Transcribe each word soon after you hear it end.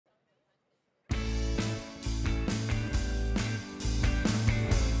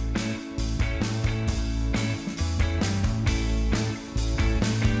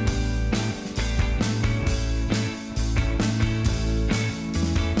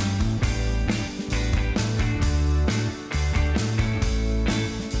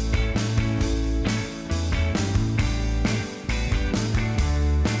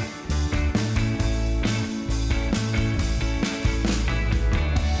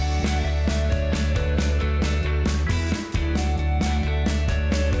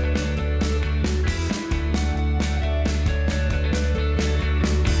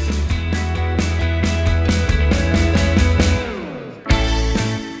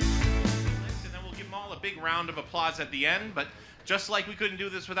big round of applause at the end, but just like we couldn't do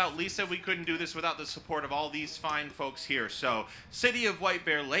this without Lisa, we couldn't do this without the support of all these fine folks here. So, City of White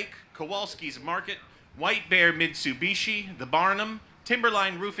Bear Lake, Kowalski's Market, White Bear Mitsubishi, The Barnum,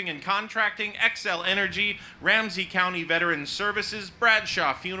 Timberline Roofing and Contracting, XL Energy, Ramsey County Veteran Services,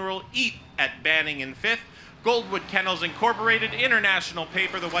 Bradshaw Funeral, Eat at Banning and Fifth, Goldwood Kennels Incorporated, International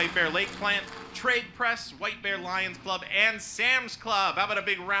Paper, the White Bear Lake Plant, Trade Press, White Bear Lions Club, and Sam's Club. How about a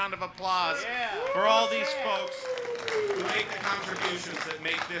big round of applause for all these folks who make the contributions that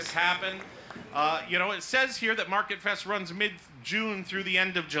make this happen. You know, it says here that Marketfest runs mid-June through the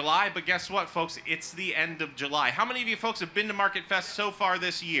end of July, but guess what, folks? It's the end of July. How many of you folks have been to Marketfest so far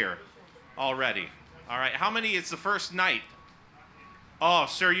this year already? All right, how many? It's the first night. Oh,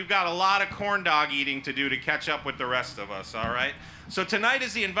 sir, you've got a lot of corn dog eating to do to catch up with the rest of us, all right? So tonight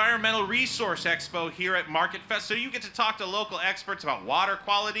is the Environmental Resource Expo here at Marketfest, so you get to talk to local experts about water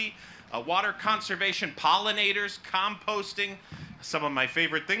quality, water conservation, pollinators, composting, some of my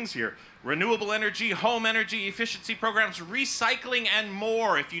favorite things here, renewable energy, home energy efficiency programs, recycling, and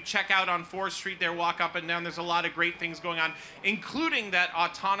more. If you check out on 4th Street there, walk up and down, there's a lot of great things going on, including that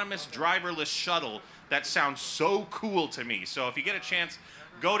autonomous driverless shuttle that sounds so cool to me. So if you get a chance,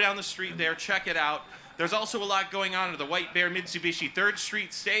 go down the street there, check it out. There's also a lot going on at the White Bear Mitsubishi 3rd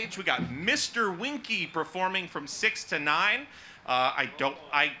Street stage. We got Mr. Winky performing from 6 to 9.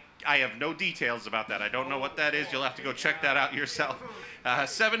 I have no details about that. I don't know what that is. You'll have to go check that out yourself.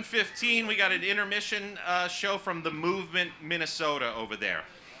 7:15, we got an intermission show from the Movement, Minnesota over there.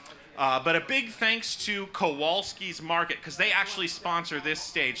 But a big thanks to Kowalski's Market, because they actually sponsor this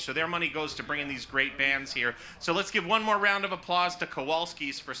stage, so their money goes to bringing these great bands here. So let's give one more round of applause to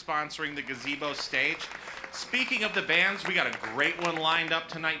Kowalski's for sponsoring the gazebo stage. Speaking of the bands, we got a great one lined up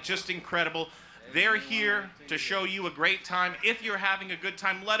tonight, just incredible. They're here to show you a great time. If you're having a good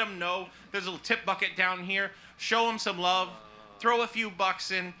time, let them know. There's a little tip bucket down here. Show them some love. Throw a few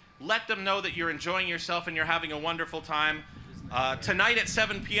bucks in. Let them know that you're enjoying yourself and you're having a wonderful time. Tonight at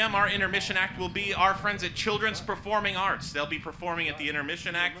 7 p.m., our intermission act will be our friends at Children's Performing Arts. They'll be performing at the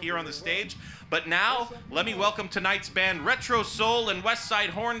intermission act here on the stage. But now, let me welcome tonight's band, Retro Soul and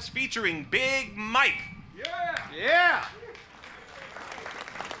Westside Horns, featuring Big Mike. Yeah! Yeah!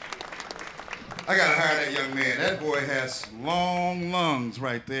 I gotta hire that young man. That boy has long lungs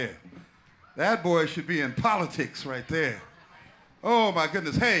right there. That boy should be in politics right there. Oh my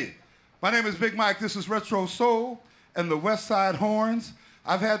goodness. Hey, my name is Big Mike. This is Retro Soul and the Westside Horns.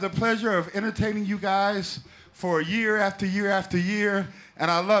 I've had the pleasure of entertaining you guys for year after year after year,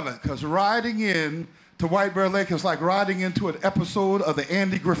 and I love it, because riding in to White Bear Lake is like riding into an episode of the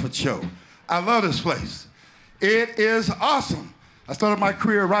Andy Griffith Show. I love this place. It is awesome. I started my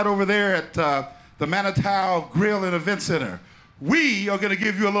career right over there at the Manitow Grill and Event Center. We are gonna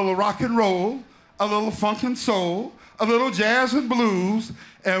give you a little rock and roll, a little funk and soul, a little jazz and blues,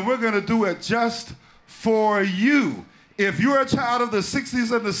 and we're gonna do it just for you. If you're a child of the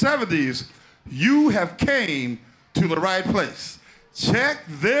 60s and the 70s, you have came to the right place. Check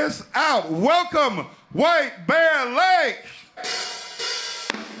this out. Welcome, White Bear Lake.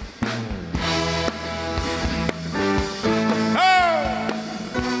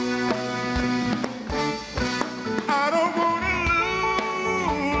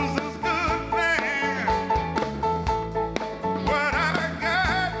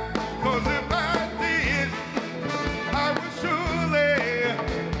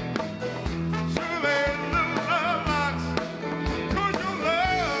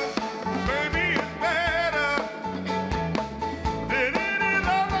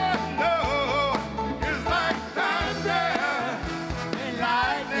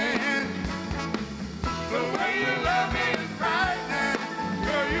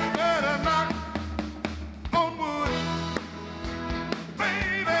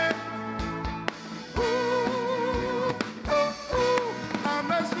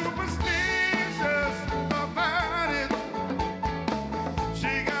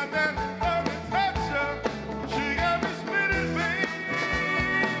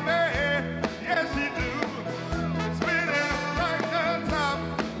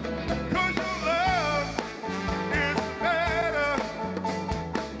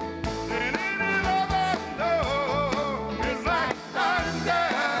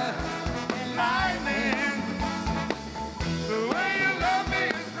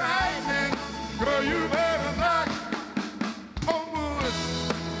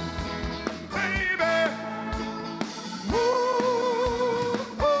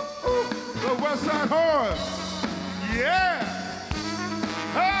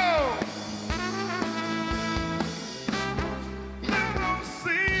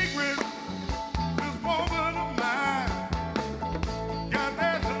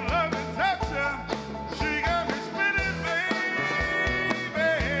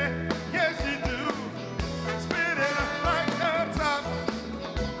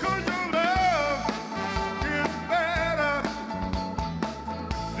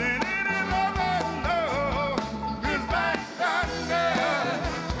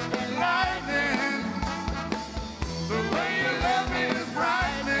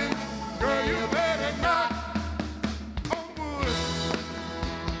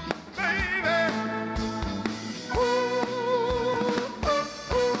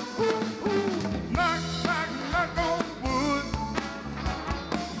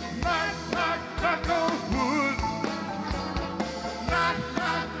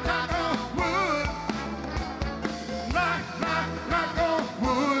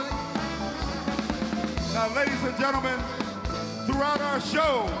 gentlemen, throughout our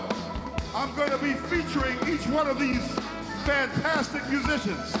show, I'm going to be featuring each one of these fantastic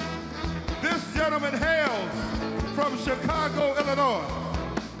musicians. This gentleman hails from Chicago, Illinois.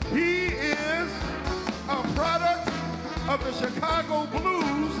 He is a product of the Chicago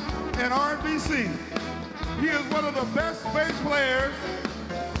blues and R&B scene. He is one of the best bass players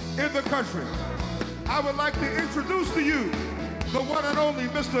in the country. I would like to introduce to you the one and only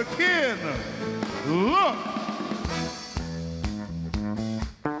Mr. Ken Look.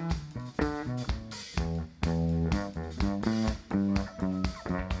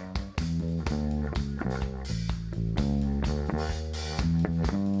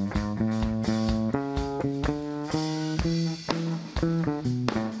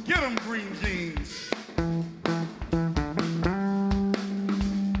 Get 'em, green jeans.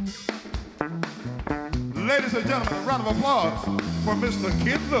 Ladies and gentlemen, a round of applause for Mr.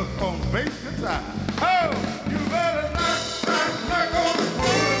 Kid Look on bass guitar. Oh, you better knock on the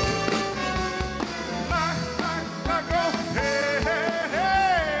wood. Knock on, hey, hey,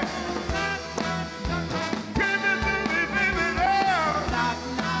 hey. Give it now.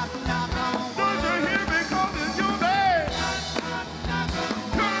 Knock on. Don't you hear me, 'cause it's your day.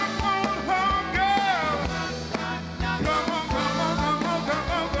 Come on home, girl. Come on.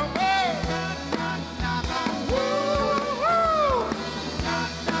 Woo-hoo.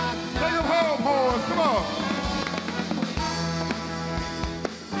 Take 'em home, boys. Come on.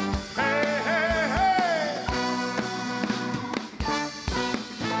 Hey, hey, hey.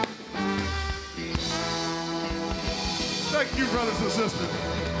 Thank you, brothers and sisters.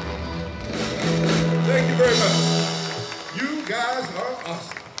 Thank you very much. You guys are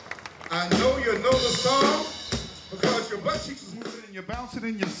awesome. I know you know the song because your butt cheeks is moving. And you're bouncing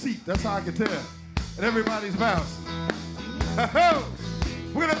in your seat. That's how I can tell. And everybody's bouncing.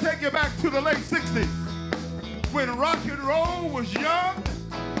 We're going to take you back to the late 60s when rock and roll was young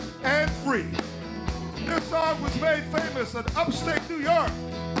and free. This song was made famous in upstate New York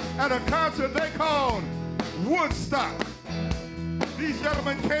at a concert they called Woodstock. These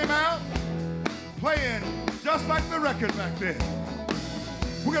gentlemen came out playing just like the record back then.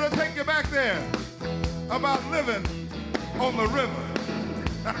 We're going to take you back there about living on the river.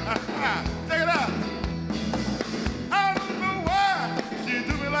 Check it out. I don't know why she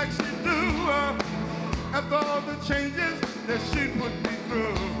do me like she do after all the changes that she put me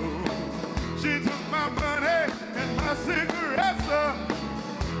through. She took my money and my cigarettes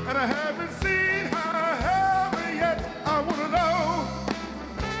and I haven't seen her ever yet. I want to know.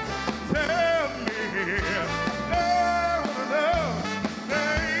 Tell me. I want to know.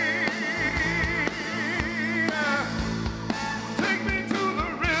 Say, take me to the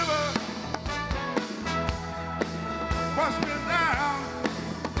river. Wash me down.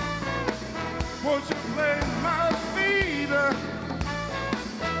 Won't you place my feet?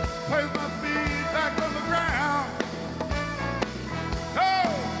 Place my feet back on the ground.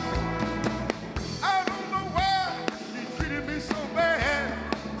 Oh, I don't know why she treated me so bad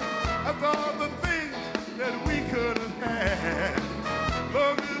after all the things that we could have had.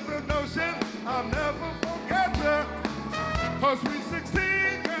 Love is a notion I'll never forget her. Her sweet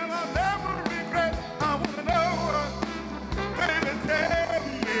 16, girl, I'll never regret. I want to know, baby, tell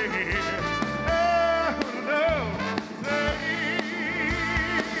me. I want to know, say,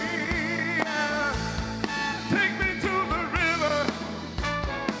 take me to the river.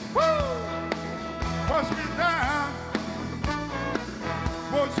 Woo! Wash me down.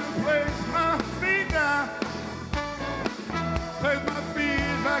 Won't you place my feet down? Place my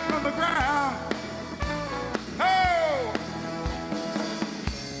feet back on the ground. Oh!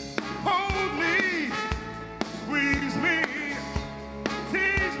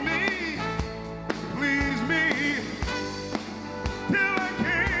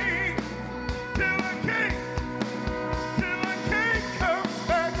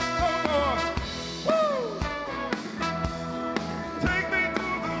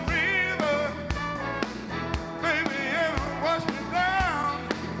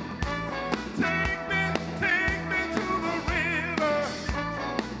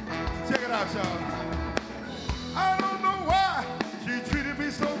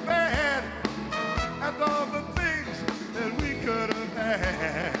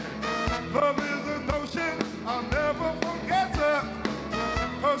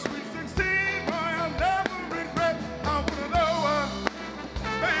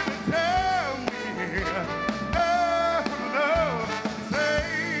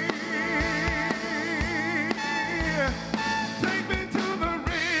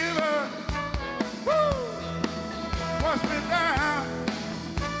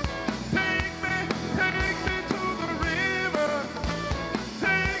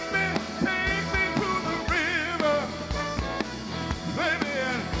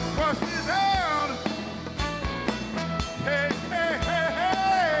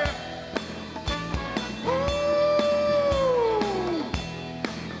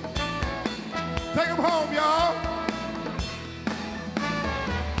 Take them home, y'all.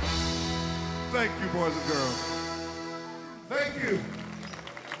 Thank you, boys and girls. Thank you.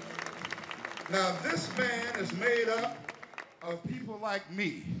 Now, this band is made up Of people like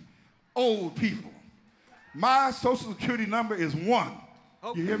me, old people. My social security number is 1.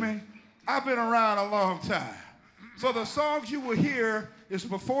 You hear me? I've been around a long time. So the songs you will hear is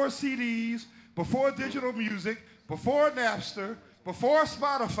before CDs, before digital music, before Napster, before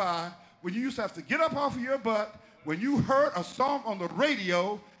Spotify, when you used to have to get up off of your butt, when you heard a song on the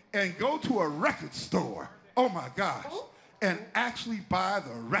radio and go to a record store, oh my gosh, and actually buy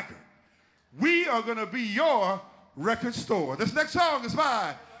the record. We are gonna be your record store. This next song is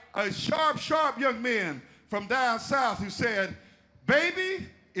by a sharp, sharp young man from down south who said, baby,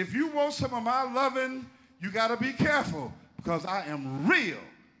 if you want some of my loving, you gotta be careful because I am real,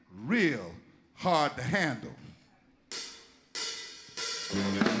 real hard to handle.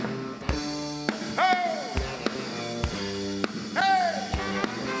 Hey! Hey!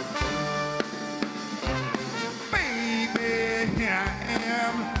 Baby, here I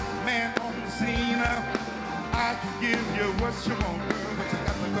am, man on the scene. I can give you what you want, girl, but you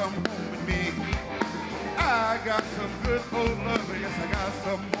got to come home with me. I got some good old love, yes, I got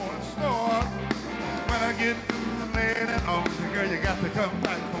some more in store. When I get through laying it on you, girl, you got to come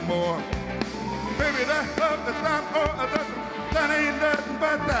back for more. Baby, that love is not for a dozen. That ain't nothing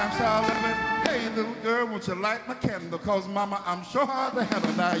but damn style living. Hey, little girl, won't you light my candle? Cause mama, I'm sure hard to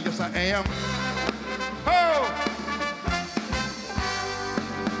handle now. Yes, I am. Oh!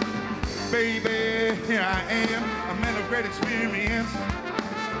 Baby, here I am, a man of great experience.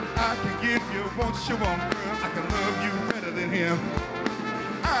 I can give you what you want, girl. I can love you better than him.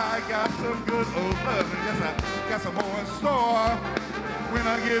 I got some good old love, and yes, I got some more in store. When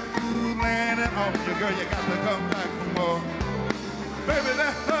I get through landing on you, girl, you got to come back for more. Baby,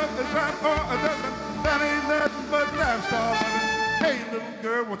 that love is not for a dozen. That ain't nothing but damn star loving. Hey, little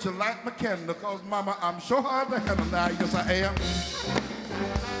girl, won't you light my candle? Cause mama, I'm sure hard to handle now. Yes, I am.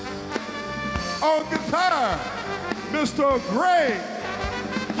 On guitar, Mr. Gray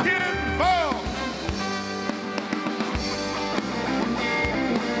Kid Ball.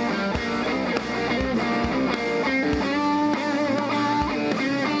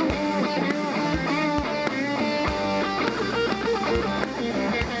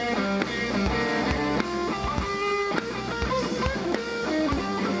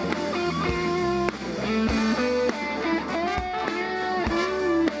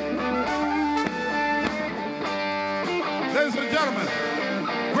 Ladies and gentlemen,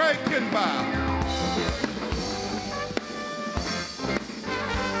 Greg Kinbaugh.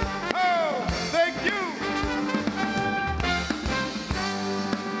 Oh, thank you.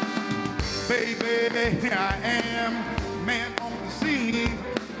 Baby, here I am, man on the scene.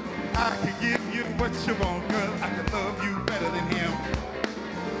 I can give you what you want, girl. I can love you better than him.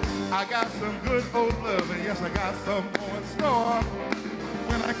 I got some good old love, and yes, I got some more in store.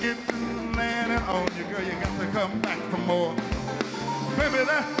 When I get through landing on you, girl, you got to come back for more. Baby,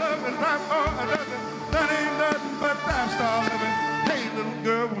 that love is not for a dozen. That ain't nothing but damn star living. Hey, little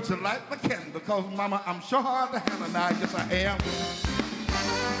girl, won't you light my candle? Cause mama, I'm sure hard to handle now. Yes, I am.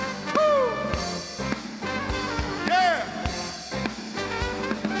 Woo! Yeah!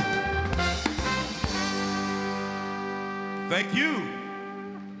 Thank you.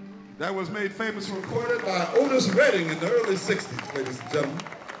 That was made famous and recorded by Otis Redding in the early 60s, ladies and gentlemen.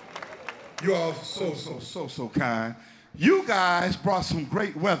 you all so kind. You guys brought some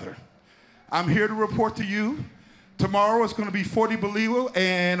great weather. I'm here to report to you. Tomorrow it's going to be 40 below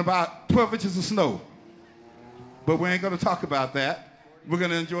and about 12 inches of snow. But we ain't going to talk about that. We're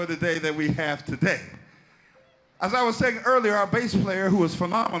going to enjoy the day that we have today. As I was saying earlier, our bass player, who was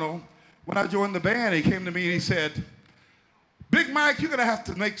phenomenal, when I joined the band, he came to me and he said, Big Mike, you're going to have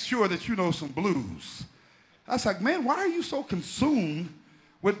to make sure that you know some blues. I was like, man, why are you so consumed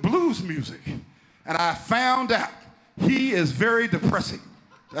with blues music? And I found out he is very depressing.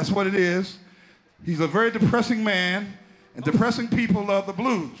 That's what it is. He's a very depressing man, and depressing people love the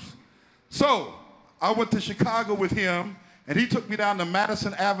blues. So I went to Chicago with him, and he took me down to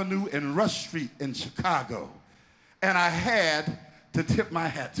Madison Avenue and Rush Street in Chicago. And I had to tip my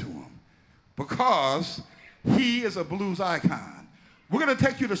hat to him because he is a blues icon. We're going to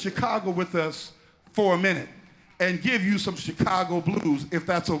take you to Chicago with us for a minute and give you some Chicago blues, if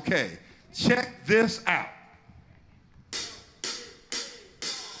that's okay. Check this out.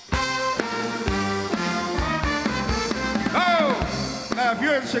 Oh, now if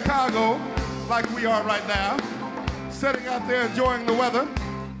you're in Chicago, like we are right now, sitting out there enjoying the weather,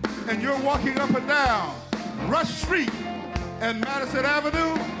 and you're walking up and down Rush Street and Madison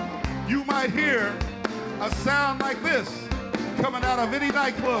Avenue, you might hear a sound like this coming out of any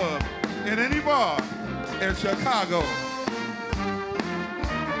nightclub in any bar in Chicago.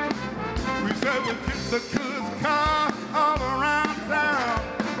 We said we'll get the goods car all around town.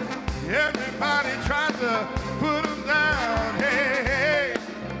 Everybody tried to put them down. Hey, hey,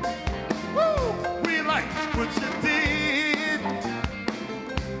 woo! We like what you did.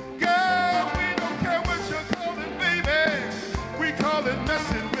 Girl, we don't care what you call it, baby. We call it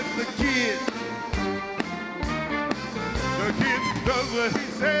messing with the kid. The kid does what he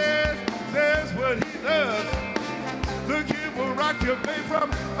says what he does. The kid will rock your baby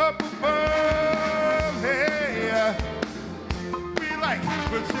from up above. Hey, we like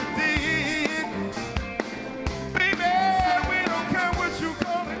what you did. Baby, we don't care what you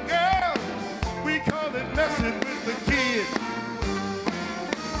call it, girl. We call it messing with the kid.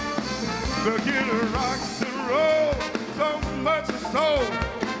 The kid rocks and rolls so much so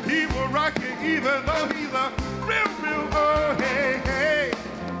he will rock you even though he's a real old. Hey, hey,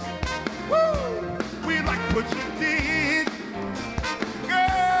 woo! We like what you did,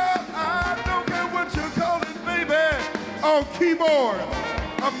 girl. I don't care what you call it, baby. On keyboard,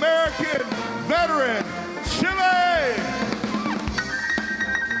 American veteran, Chile.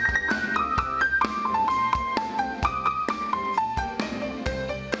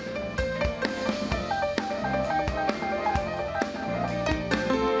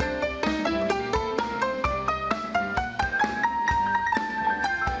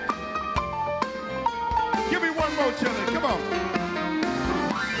 Give me one more, Chile. Come on.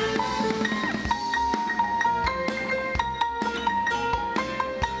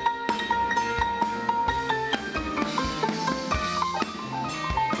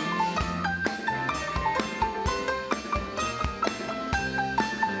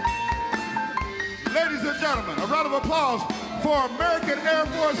 Ladies and gentlemen, a round of applause for American Air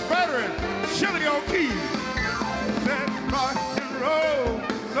Force veteran, Chili O'Keefe. Said rock and roll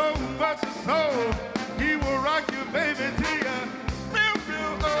so much so he will rock you, baby, till you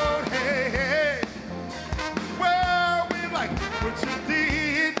real old. Hey, hey. Well, we like what you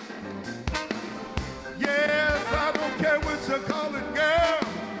did. Yes, I don't care what you call it, girl.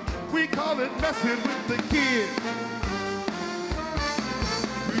 We call it messing with the kid.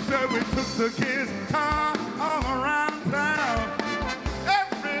 We said we took the kids' car all around town.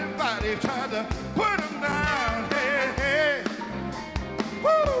 Everybody tried to put them down. Hey, hey.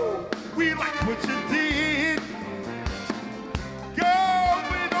 Woo! We like what you did. Girl,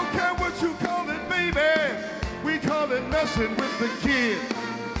 we don't care what you call it, baby. We call it messing with the kid.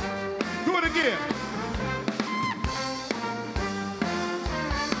 Do it again.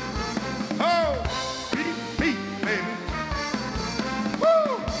 Oh, beat, beat, baby.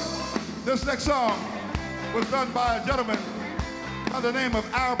 Woo! This next song was done by a gentleman by the name of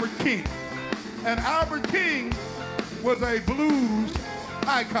Albert King. And Albert King was a blues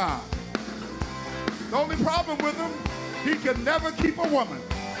icon. The only problem with him, he could never keep a woman.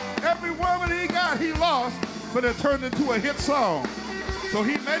 Every woman he got, he lost, but it turned into a hit song. So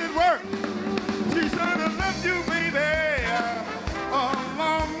he made it work. She should have left you, baby, a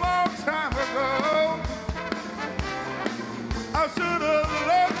long, long time ago. I should have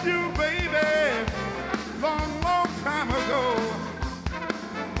loved you, baby, long, long time ago.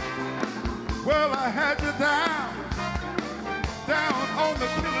 Well, I had you down on the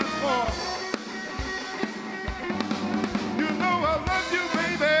killing floor. You know I love you,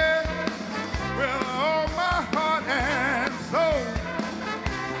 baby, with all my heart and soul.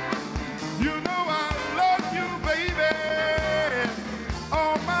 You know I love you, baby,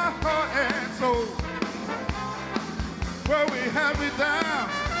 all my heart and soul. Well, we have it down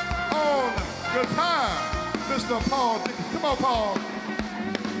on guitar, Mr. Paul. Come on, Paul.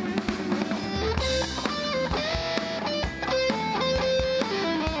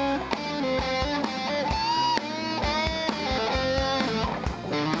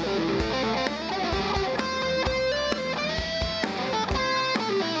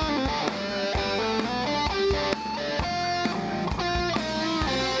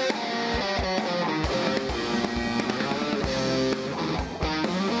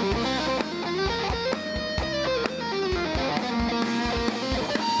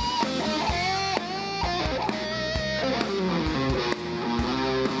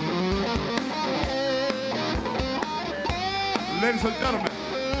 Ladies and gentlemen,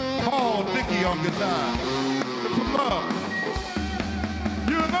 Paul Dickey on guitar. Give some love.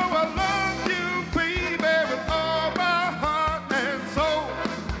 You know I love you, baby, with all my heart and soul.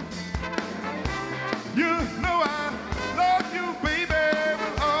 You know I love you, baby,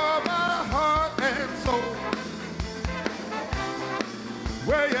 with all my heart and soul.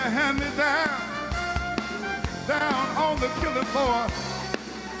 Well, yeah. hand me down on the killing floor.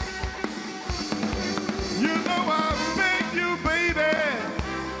 You know I beg you, baby,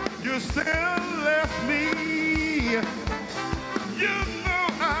 you still left me. You know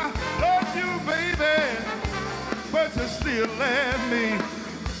I love you, baby, but you still left me.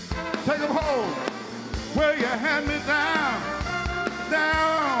 Take them home. Will you hand me down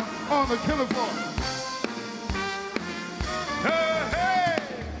on the killing floor? Hey, hey.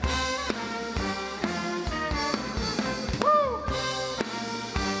 Woo.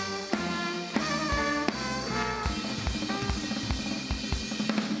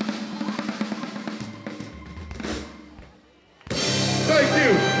 Thank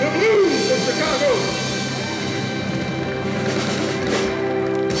you. The Blues from Chicago.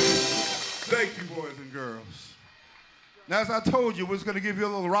 Thank you, boys and girls. Now, as I told you, we're going to give you a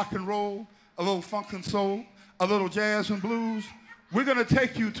little rock and roll, a little funk and soul, a little jazz and blues. We're going to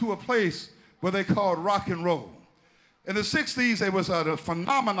take you to a place where they called rock and roll. In the 60s, there was a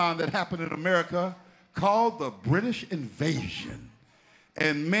phenomenon that happened in America called the British invasion.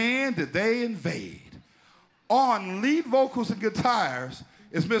 And man, did they invade. On lead vocals and guitars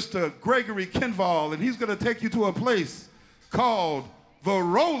is Mr. Gregory Kinval, and he's going to take you to a place called the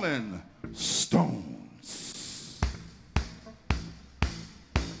Rolling Stones.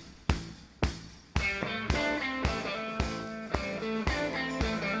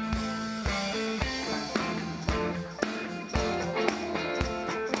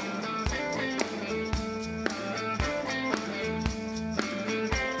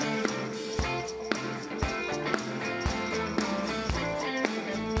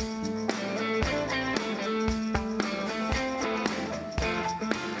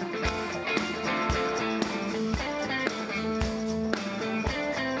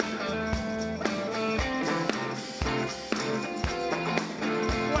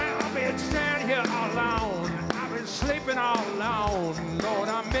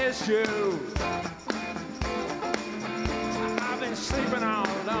 I've been sleeping all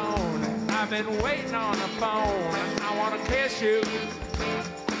alone. I've been waiting on the phone. I want to kiss you.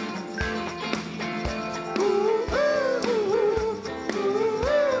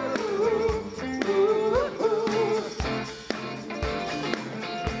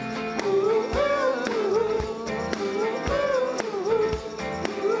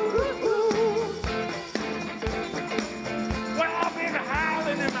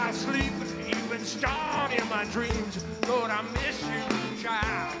 Storm in my dreams, Lord, I miss you,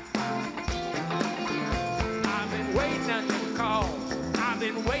 child. I've been waiting on your call. I've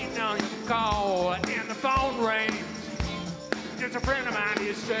been waiting on your call, and the phone rings. Just a friend of mine,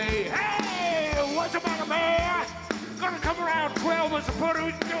 you say, hey, what's up, man? Gonna come around 12 as a Puerto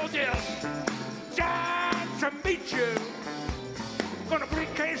Rico just to meet you. Gonna bring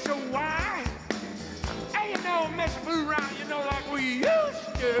a case of wine. Hey, you know, mess food around, you know, like we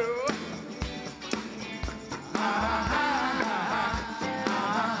used to.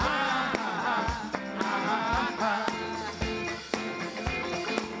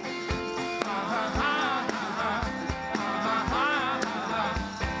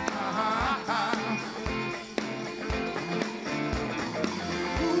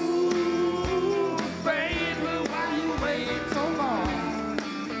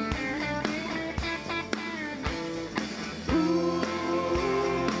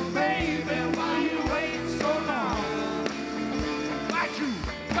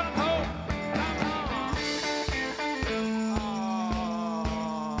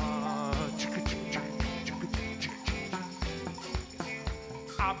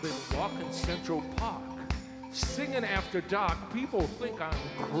 Central Park, singing after dark. People think I'm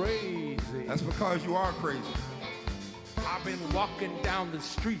crazy. That's because you are crazy. I've been walking down the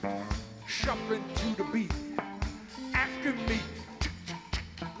street, shuffling to the beat, asking me,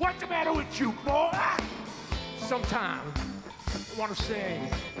 what's the matter with you, boy? Sometimes I want to sing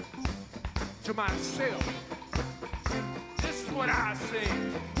to myself. This is what I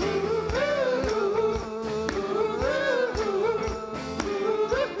sing.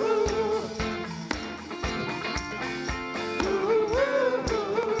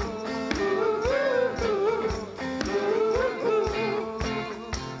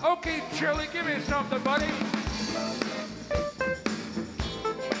 Okay, Shirley, give me something, buddy.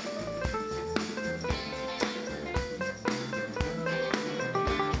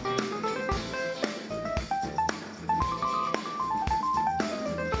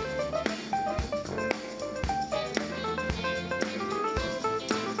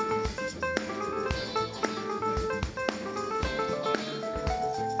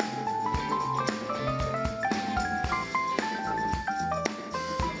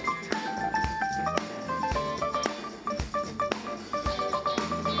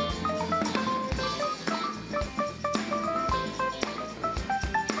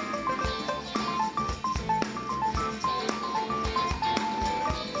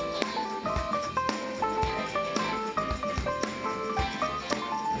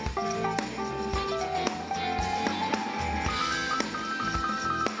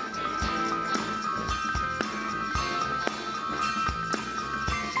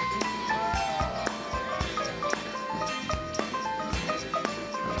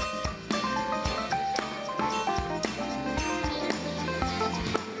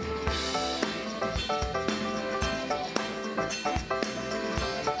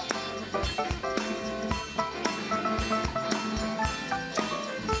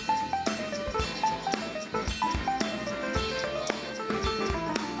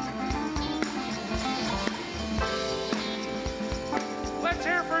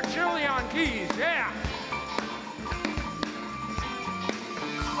 Shirley on keys, yeah.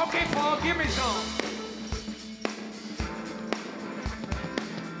 Okay, Paul, give me some.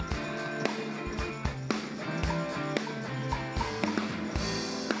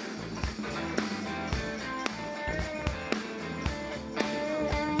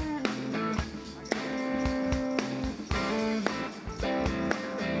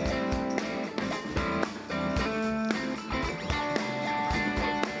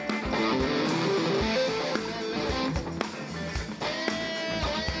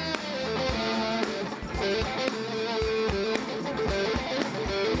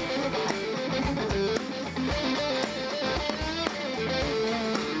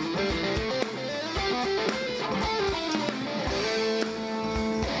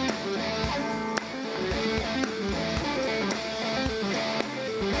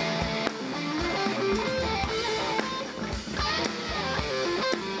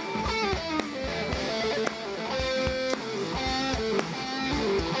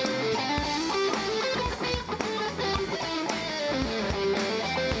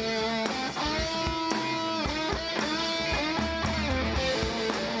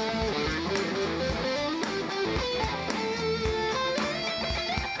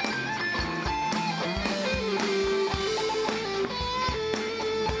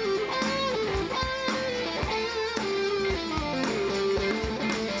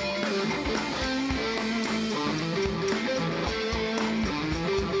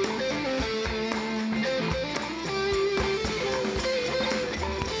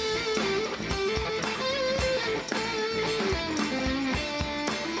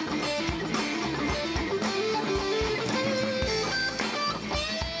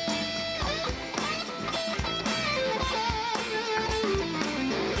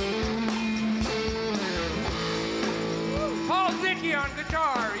 Paul Dickey on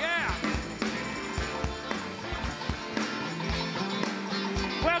guitar, yeah.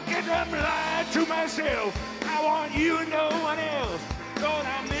 Well, guess I'm lying to myself. I want you and no one else. Lord,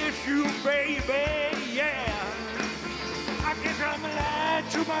 I miss you, baby, yeah. I guess I'm lying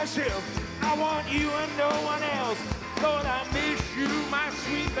to myself. I want you and no one else. Lord, I miss you, my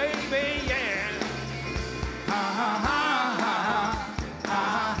sweet baby, yeah. Ha ha ha ha ha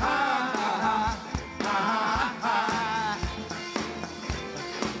ha ha ha ha ha.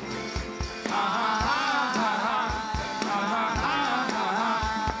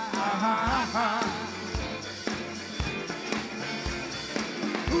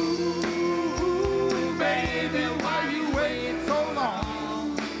 Ooh, baby, why you wait so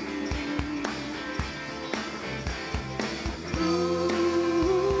long?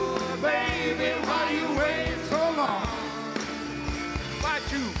 Ooh, baby, why you wait so long? Why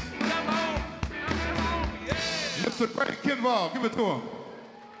you come on, yeah. Mr. Craig Kinval, give it to him.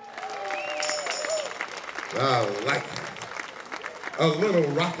 I like it. A little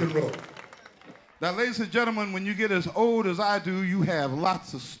rock and roll. Now, ladies and gentlemen, when you get as old as I do, you have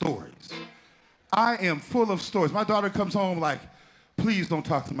lots of stories. I am full of stories. My daughter comes home like, please don't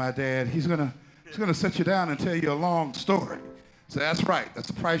talk to my dad. He's gonna sit you down and tell you a long story. So that's right. That's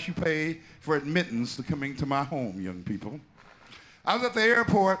the price you pay for admittance to coming to my home, young people. I was at the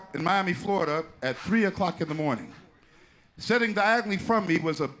airport in Miami, Florida at 3 o'clock in the morning. Sitting diagonally from me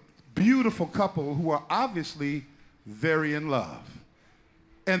was a beautiful couple who are obviously very in love.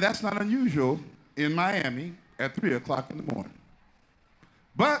 And that's not unusual in Miami at 3 o'clock in the morning.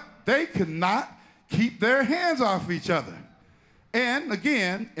 But they could not keep their hands off each other. And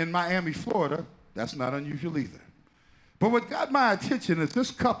again, in Miami, Florida, that's not unusual either. But what got my attention is this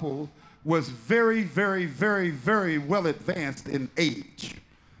couple was very, very, very, very well advanced in age.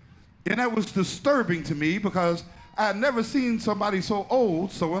 And that was disturbing to me because I had never seen somebody so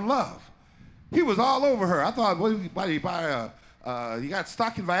old, so in love. He was all over her. I thought, what do you buy you got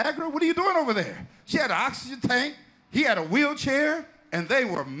stock in Viagra? What are you doing over there? She had an oxygen tank, he had a wheelchair, and they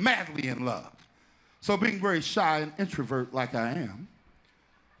were madly in love. So being very shy and introvert like I am,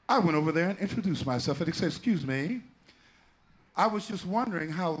 I went over there and introduced myself and he said, excuse me, I was just wondering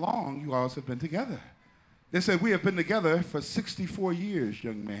how long you all have been together. They said, we have been together for 64 years,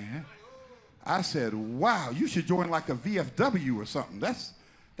 young man. I said, wow, you should join like a VFW or something.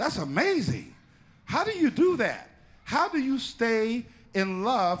 That's amazing. How do you do that? How do you stay in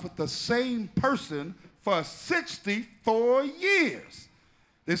love with the same person for 64 years?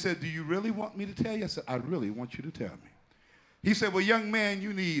 They said, do you really want me to tell you? I said, I really want you to tell me. He said, well, young man,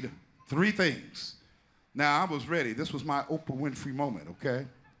 you need 3 things. Now, I was ready. This was my Oprah Winfrey moment, okay?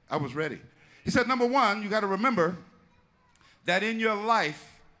 I was ready. He said, number 1, you got to remember that in your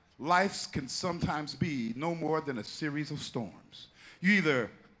life, life can sometimes be no more than a series of storms. You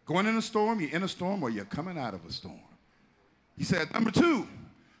either going in a storm, you're in a storm, or you're coming out of a storm. He said, number two,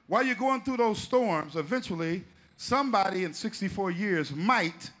 while you're going through those storms, eventually somebody in 64 years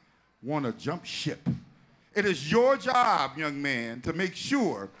might want to jump ship. It is your job, young man, to make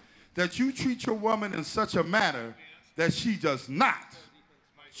sure that you treat your woman in such a manner that she does not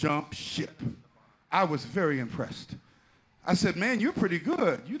jump ship. I was very impressed. I said, man, you're pretty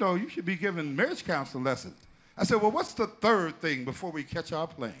good. You know, you should be giving marriage counseling lessons. I said, well, what's the third thing before we catch our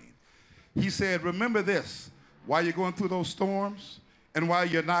plane? He said, remember this, while you're going through those storms and while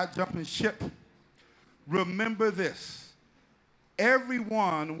you're not jumping ship, remember this.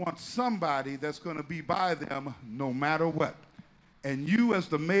 Everyone wants somebody that's going to be by them no matter what. And you, as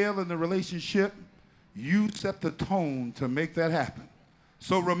the male in the relationship, you set the tone to make that happen.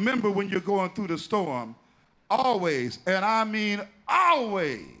 So remember, when you're going through the storm, always, and I mean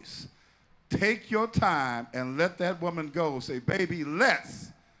always, take your time and let that woman go. Say, baby,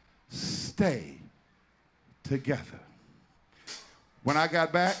 let's stay together. When I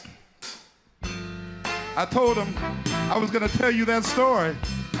got back, I told him I was going to tell you that story.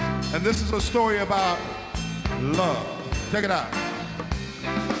 And this is a story about love. Check it out.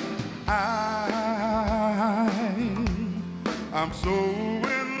 I'm so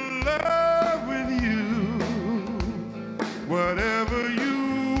in love with you. Whatever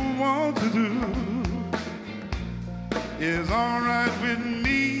you want to do is all right with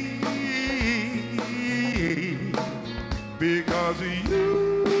me, because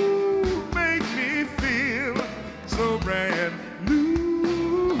you make me feel so brand new.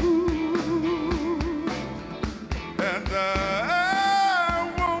 And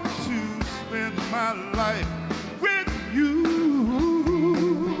I want to spend my life with you.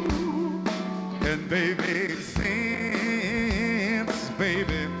 And baby,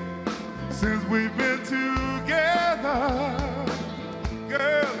 since we've been together,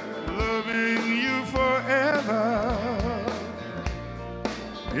 girl, loving you forever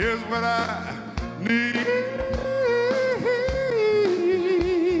is what I need.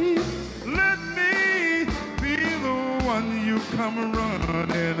 Let me be the one you come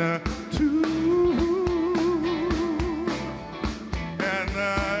running to. And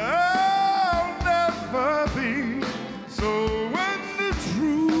I'll never be so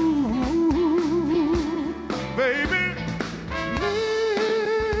untrue, baby.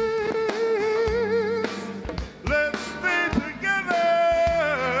 Let's stay together,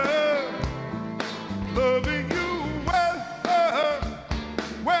 loving you well,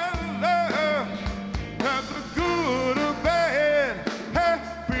 have the good or bad,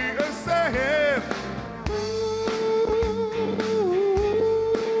 happy or sad.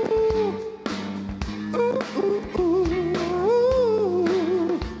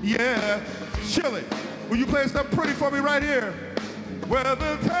 Yeah, Chili, will you play something pretty for me right here?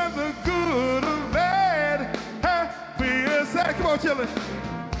 Whether times are good or bad, happy or sad. Come on, Chili.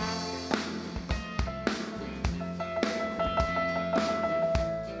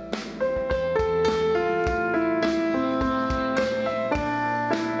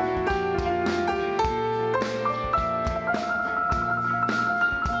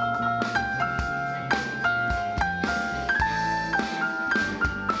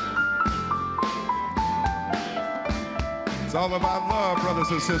 It's all about love,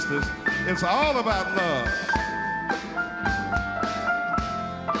 brothers and sisters. It's all about love.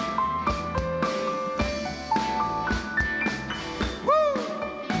 Woo!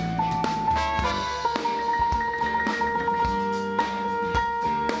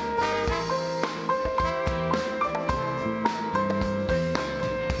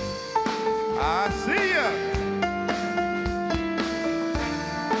 I see ya.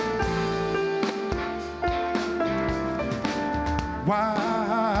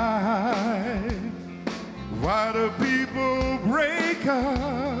 Why do people break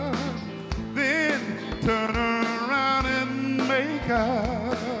up, then turn around and make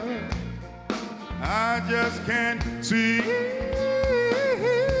up? I just can't see.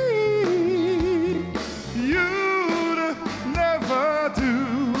 You'd never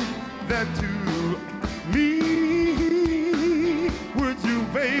do that to me, would you,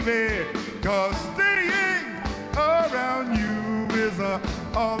 baby? 'Cause staying around you is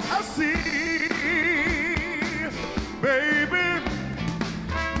all I see. Baby,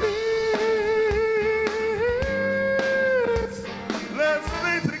 please, let's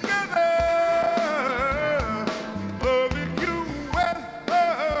stay together, loving you well,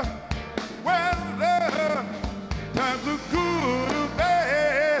 times are good or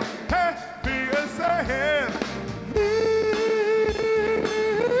bad, happy or sad. Please,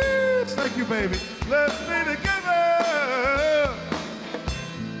 thank you, baby. Let's stay together.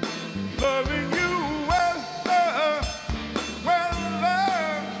 loving you well,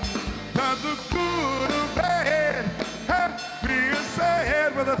 times are good or bad, happy or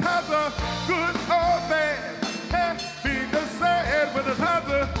sad, whether times are good or bad, happy or sad, whether times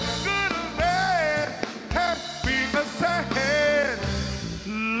are good or bad, happy or sad.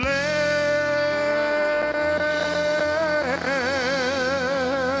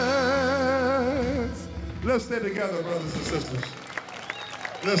 Let's stay together, brothers and sisters.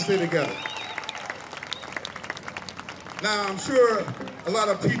 Let's stay together. Now, I'm sure a lot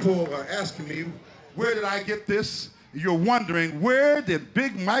of people are asking me, where did I get this? You're wondering, where did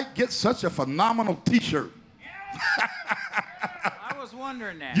Big Mike get such a phenomenal t-shirt? I was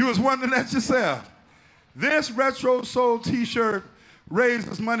wondering that. You was wondering that yourself. This Retro Soul t-shirt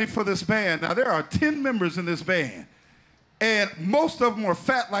raises money for this band. Now, there are 10 members in this band, and most of them are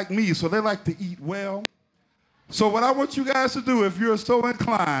fat like me, so they like to eat well. So what I want you guys to do, if you're so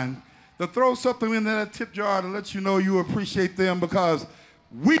inclined, to throw something in that tip jar to let you know you appreciate them, because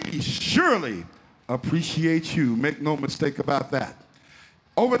we surely appreciate you. Make no mistake about that.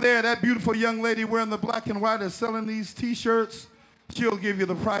 Over there, that beautiful young lady wearing the black and white is selling these t-shirts. She'll give you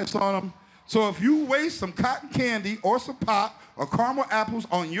the price on them. So if you waste some cotton candy or some pop or caramel apples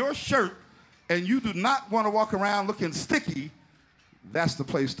on your shirt and you do not want to walk around looking sticky, that's the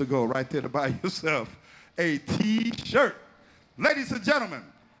place to go right there to buy yourself a t-shirt. Ladies and gentlemen,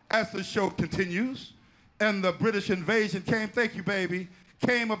 as the show continues and the British invasion came, thank you, baby,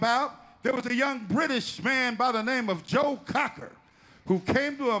 came about, there was a young British man by the name of Joe Cocker who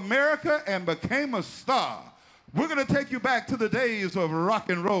came to America and became a star. We're going to take you back to the days of rock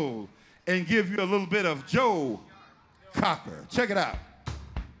and roll and give you a little bit of Joe Cocker. Check it out.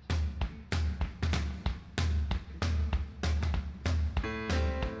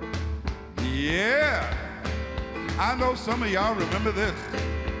 Yeah, I know some of y'all remember this.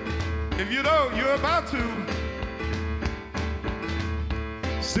 If you don't, you're about to.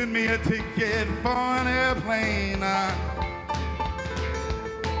 Send me a ticket for an airplane.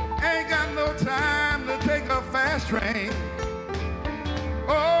 Ain't got no time to take a fast train.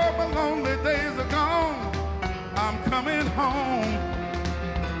 Oh, my lonely days are gone. I'm coming home.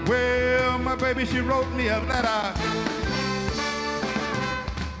 Well, my baby, she wrote me a letter.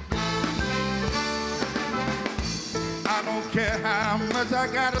 I don't care how much I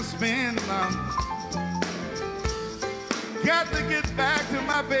gotta spend. Got to get back to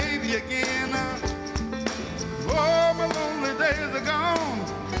my baby again. Oh, my lonely days are gone.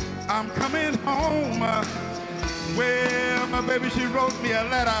 I'm coming home. Well, my baby, she wrote me a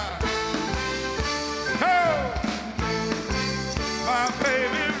letter. Oh, my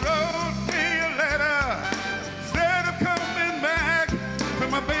baby wrote me a letter. Said I'm coming back to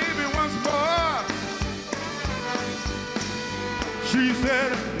my baby once more. She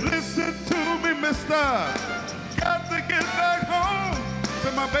said, listen to me, mister. Got to get back home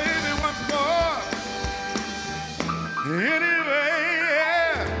to my baby once more. Anyway,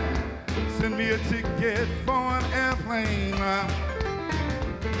 yeah, send me a ticket for an airplane.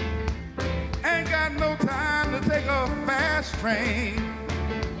 Ain't got no time to take a fast train.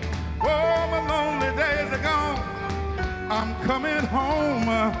 Oh, my lonely days are gone. I'm coming home.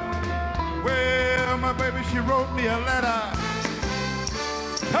 Well, my baby, she wrote me a letter.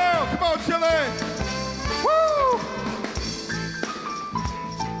 Oh, come on, Chile. Woo!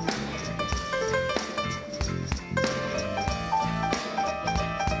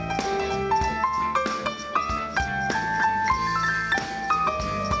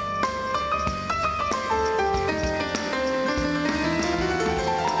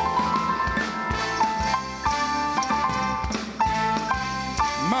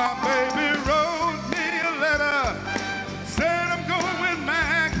 My baby wrote me a letter. Said I'm going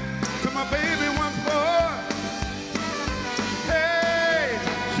back to my baby once more. Hey,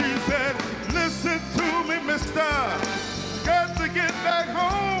 she said, listen to me, mister. Got to get back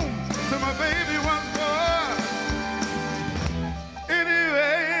home to my baby once more.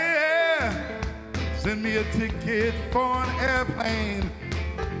 Anyway, yeah, send me a ticket for an airplane.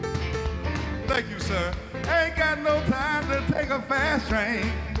 Thank you, sir. Ain't got no time to take a fast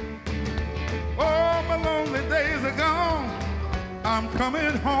train. Oh, my lonely days are gone. I'm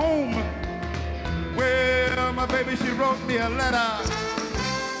coming home. Well, my baby, she wrote me a letter.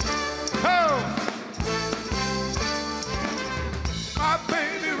 Oh, my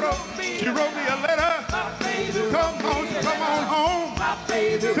baby she wrote me a letter. Come on home.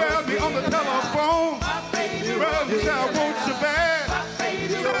 Tell me on the telephone. Well, you said I want you bad.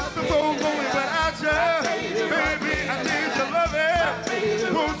 Sister's so lonely without you. Baby, I need your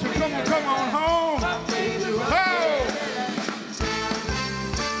loving. Won't you come on home? Oh,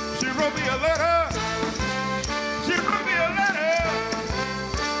 she wrote me a letter. She wrote me a letter.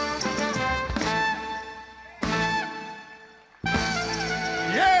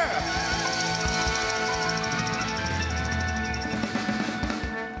 Yeah.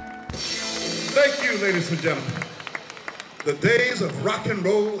 Thank you, ladies and gentlemen. The days of rock and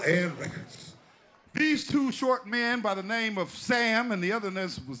roll and records. These two short men by the name of Sam and the other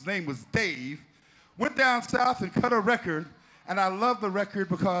name was Dave went down south and cut a record, and I love the record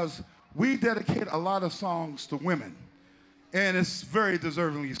because we dedicate a lot of songs to women, and it's very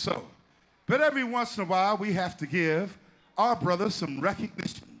deservingly so. But every once in a while, we have to give our brothers some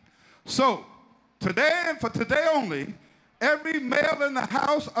recognition. So today and for today only, every male in the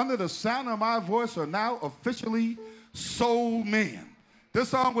house under the sound of my voice are now officially soul men. This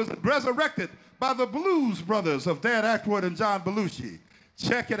song was resurrected by the Blues Brothers of Dan Aykroyd and John Belushi.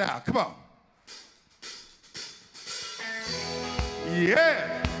 Check it out. Come on.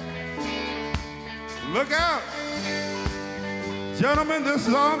 Yeah. Look out. Gentlemen, this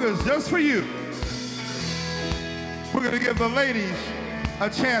song is just for you. We're going to give the ladies a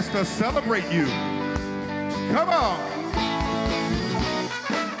chance to celebrate you. Come on.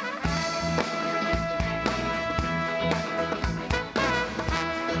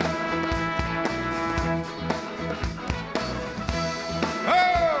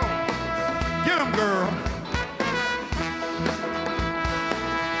 Girl.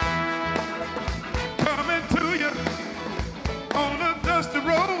 Coming to you on a dusty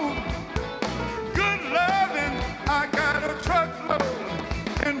road. Good loving, I got a truckload.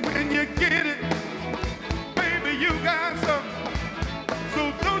 And when you get it, baby, you got some.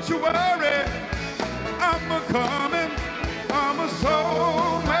 So don't you worry, I'm a-coming, I'm a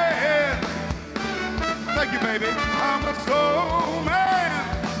soul man. Thank you, baby. I'm a soul man.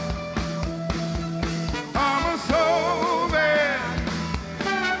 I'm a soul man.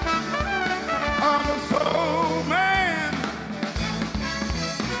 I'm a soul man.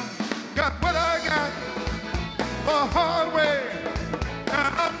 Got what I got the hard way,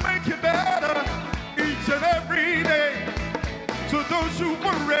 and I'll make you better each and every day. So don't you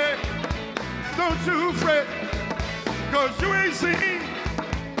worry, don't you fret, 'cause you ain't seen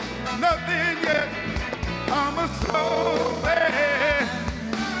nothing yet. I'm a soul man.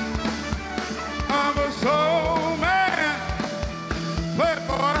 I'm a soul man.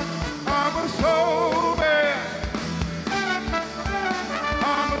 Playboy, I'm a soul man.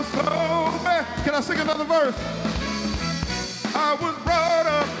 I'm a soul man. Can I sing another verse? I was brought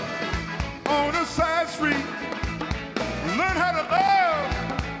up on a side street. Learned how to love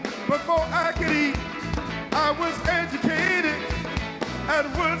before I could eat. I was educated at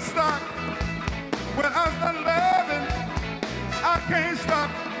Woodstock. When I started loving, I can't stop.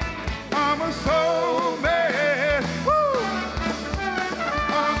 I'm a soul man. Woo!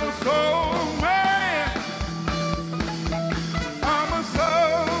 I'm a soul man. I'm a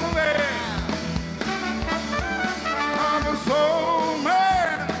soul man. I'm a soul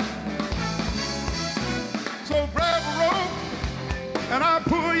man. So grab a rope and I'll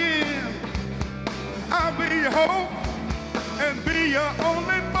pull you in. I'll be your hope and be your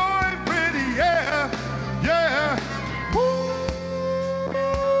only boyfriend. Yeah, yeah. Woo!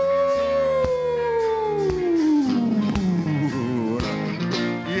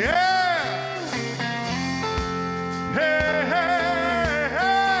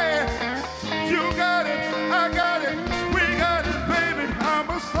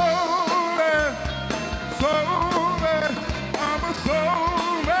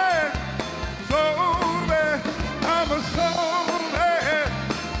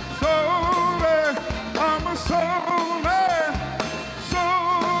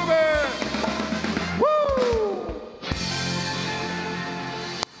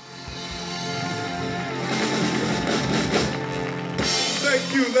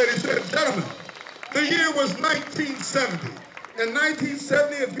 Ladies and gentlemen, the year was 1970. In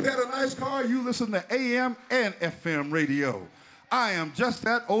 1970, if you had a nice car, you listened to AM and FM radio. I am just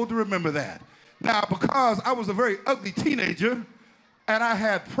that old to remember that. Now, because I was a very ugly teenager and I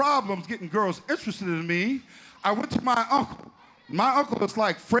had problems getting girls interested in me, I went to my uncle. My uncle is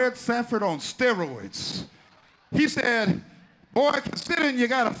like Fred Sanford on steroids. He said, boy, considering you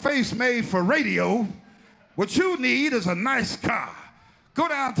got a face made for radio, what you need is a nice car. Go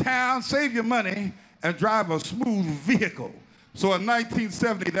downtown, save your money, and drive a smooth vehicle. So in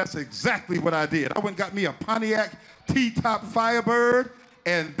 1970, that's exactly what I did. I went and got me a Pontiac T-top Firebird,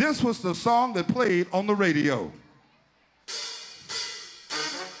 and this was the song that played on the radio.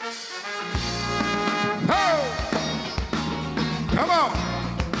 Oh! Come on.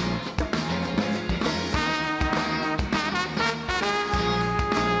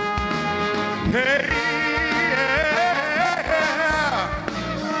 Hey,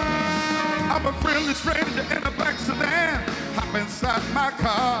 I'm a friendly stranger in a black sedan. Hop inside my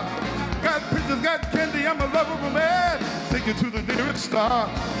car. Got pictures, got candy, I'm a lovable man. Take you to the nearest star.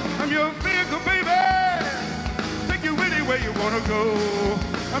 I'm your vehicle, baby. Take you anywhere you wanna go.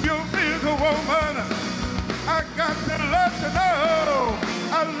 I'm your vehicle, woman. I got to let you know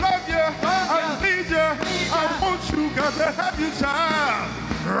I love you, I need you, I want you, got to have you, child.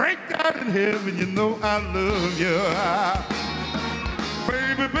 Great God in heaven, you know I love you.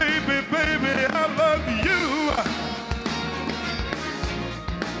 Baby, baby, baby, I love you.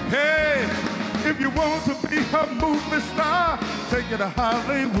 Hey, if you want to be a movie star, take it to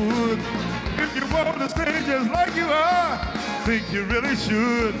Hollywood. If you want to stay just like you are, think you really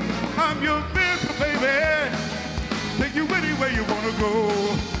should. I'm your vehicle, baby. Take you anywhere you want to go.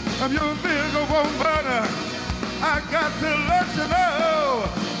 I'm your vehicle, woman. I got to let you know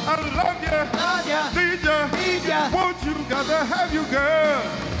I love you, need you, want you, got to have you, girl.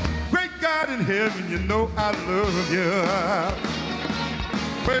 Great God in heaven, you know I love you.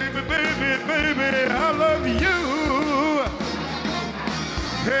 Baby, baby, baby, I love you.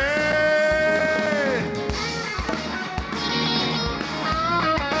 Hey.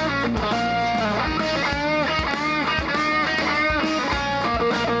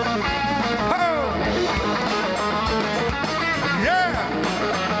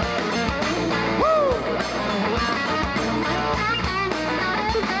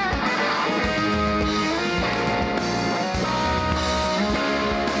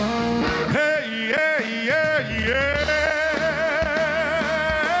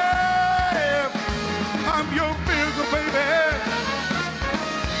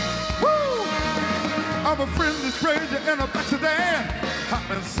 I'm a friendly stranger in a black sedan. Hop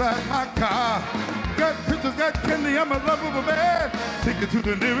inside my car. Got pictures, got candy, I'm a lovable man. Take you to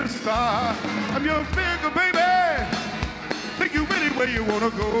the nearest star. I'm your vehicle, baby. Take you anywhere you wanna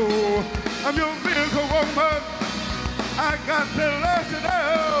go. I'm your vehicle, woman. I got to let you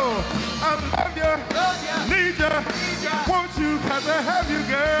know I love you, need you, want you, got to have you,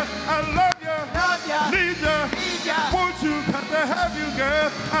 girl. I love you, need you, want you, got to have you,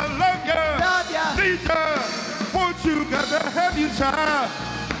 girl. I love you, need you, want you, got to have you, child.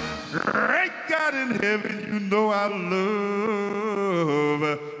 Great God in heaven, you know I love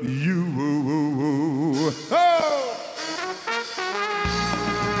you. Oh!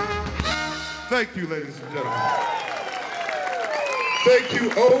 Thank you, ladies and gentlemen. Thank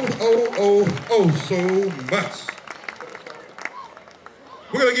you oh so much.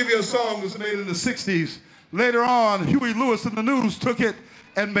 We're going to give you a song that was made in the 60s. Later on, Huey Lewis and the News took it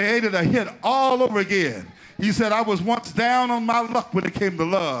and made it a hit all over again. He said, I was once down on my luck when it came to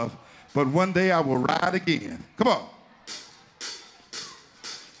love, but one day I will ride again. Come on.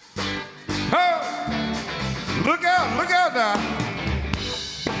 Oh, look out now.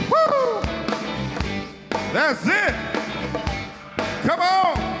 Woo! That's it. Come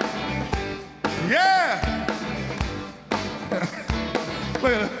on. Yeah.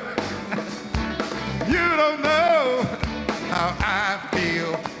 Well, you don't know how I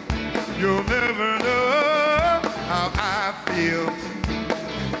feel. You'll never know how I feel.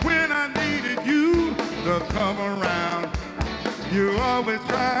 When I needed you to come around, you always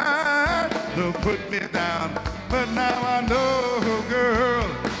tried to put me down. But now I know, girl,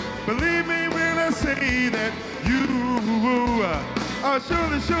 believe me when I say that you are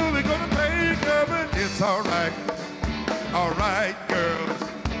surely gonna make up, and it's alright, girl.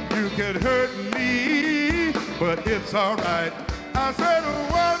 You could hurt me, but it's alright. I said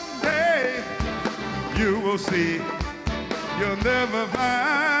one day you will see, you'll never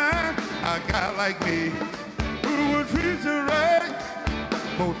find a guy like me who will treat you right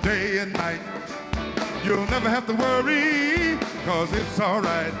both day and night. You'll never have to worry, cause it's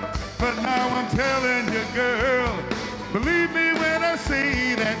alright. But now I'm telling you, girl, believe me when I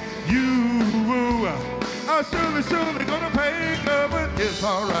say that you are surely gonna pay up, but it's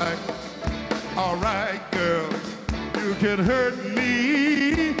alright, girl. You can hurt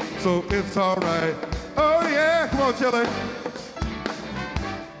me, so it's alright. Oh yeah, come on, Chili.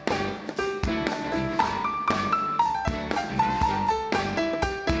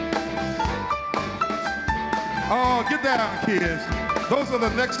 Oh, get down, kids. Those are the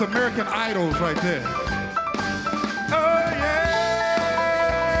next American Idols right there. Oh, yeah.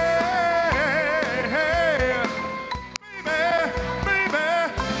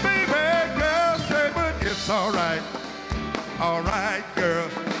 Baby, girl, say, but it's all right, girl.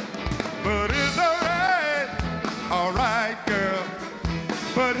 But it's all right, girl.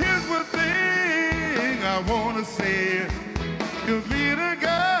 But here's one thing I want to say. You'll be the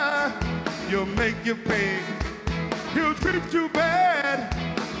guy He'll make you pay. He'll treat you bad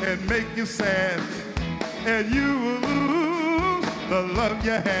and make you sad. And you will lose the love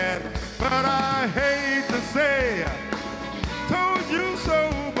you had. But I hate to say, told you so,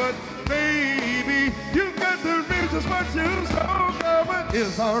 but baby, you got to reap just what you sow. But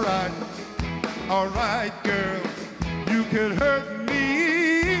it's all right, girl. You can hurt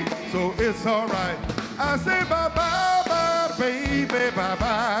me, so it's all right. I say bye-bye, bye, baby,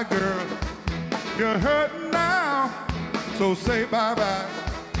 bye-bye, girl. You're hurting now, so say bye-bye.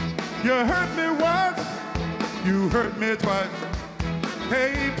 You hurt me once, you hurt me twice.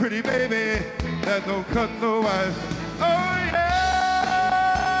 Hey, pretty baby, that don't cut no ice. Oh, yeah,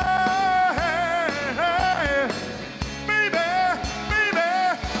 hey, baby,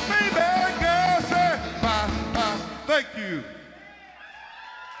 girl, say bye-bye. Thank you.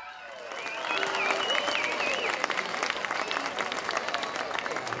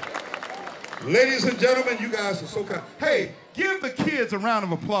 Ladies and gentlemen, you guys are so kind. Hey, give the kids a round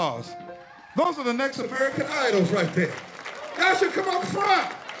of applause. Those are the next American Idols right there. Y'all should come up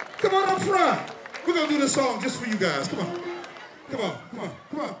front. Come on up front. We're going to do this song just for you guys. Come on. Come on, come on,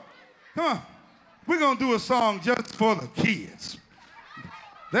 come on. Come on. We're going to do a song just for the kids.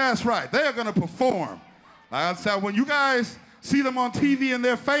 That's right. They're going to perform. Like I said, when you guys see them on TV and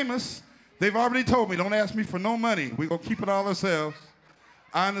they're famous, they've already told me, don't ask me for no money. We're going to keep it all ourselves.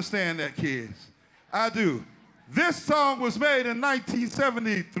 I understand that, kids. I do. This song was made in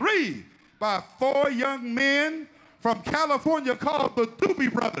 1973 by 4 young men from California called the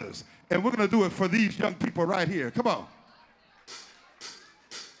Doobie Brothers. And we're going to do it for these young people right here. Come on.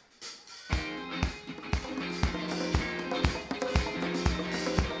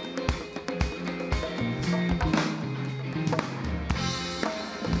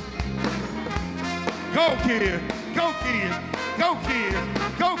 Go, kid. Go, kid. Go, kid.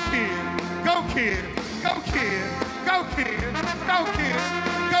 Go, kid. Go, kid. Go, kid. Go, kid. Go, kid.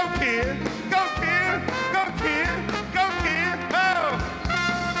 Go, kid. Go, kid. Go, kid. Go, kid. Oh,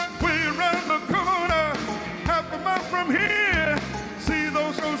 we run the corner, half a mile from here. See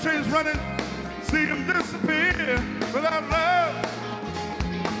those old trains running, see them disappear. Without love,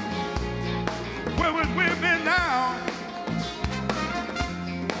 where would we be now?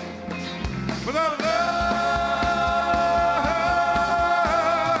 Without love.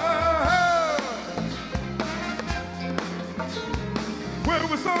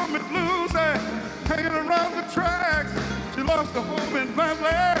 Hanging around the tracks, she lost the home and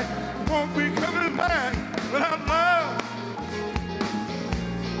family, won't be coming back without love.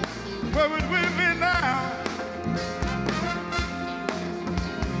 Where would we be now?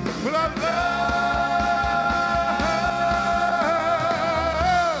 Without love.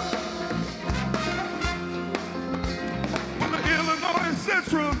 When the Illinois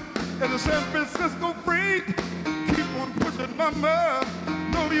Central and the San Francisco Freight keep on pushing my mud,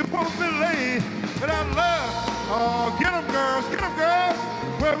 no, you won't be late. Without love, oh, get 'em girls, get 'em girls.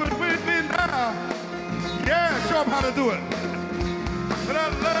 Where would we be now? Yeah, show 'em how to do it.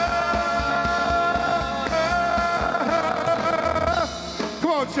 Without love.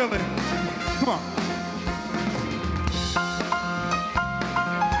 Come on, Chili. Come on.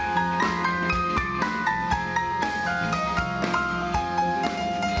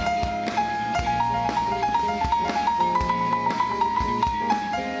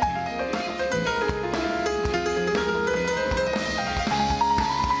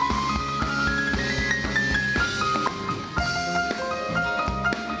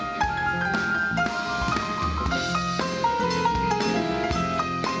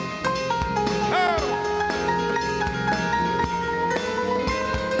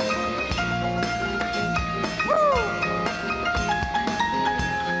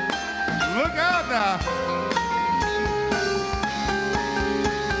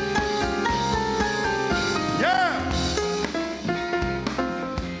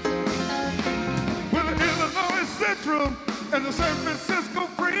 And the San Francisco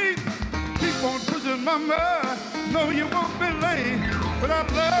Free keep on pushing my mud. No, you won't be late without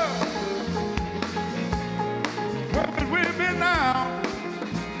love. Where would we be now?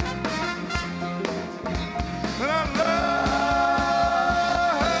 Without love.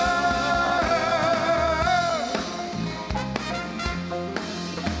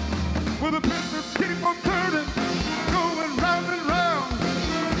 Well, the pistons keep on turning, going round and round.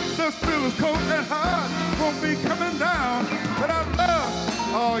 The still is cold and hard, won't be coming down. Without love,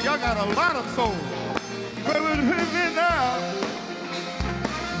 oh, y'all got a lot of soul. Where would we be now?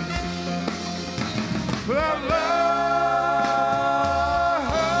 Without love,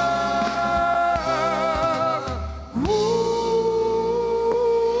 ooh.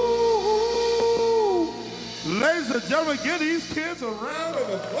 and gentlemen, give these kids a round. Round of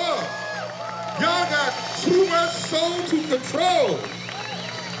applause. Y'all got too much soul to control.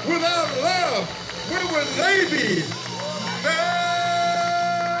 Without love, where would they be?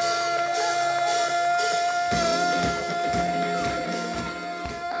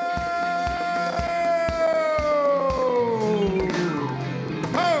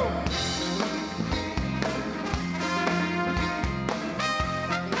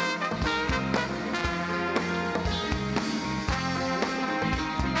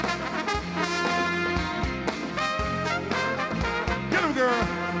 Get him, girl.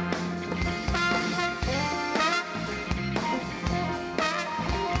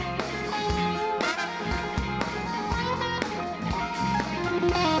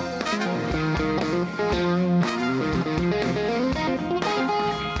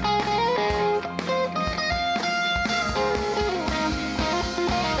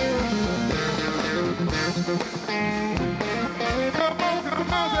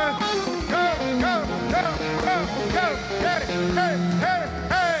 Come on, say, go, go, go, go, go, hey, hey, hey,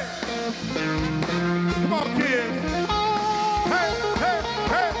 hey. Come on, kids. Hey, hey,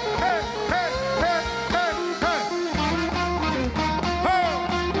 hey, hey, hey, hey, hey, hey. Ho,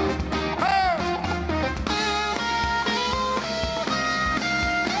 ho.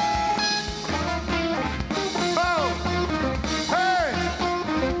 Ho, hey.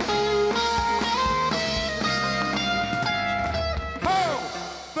 Ho.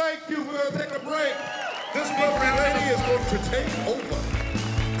 Thank you. We're going to take a break. This lovely lady is going to take over.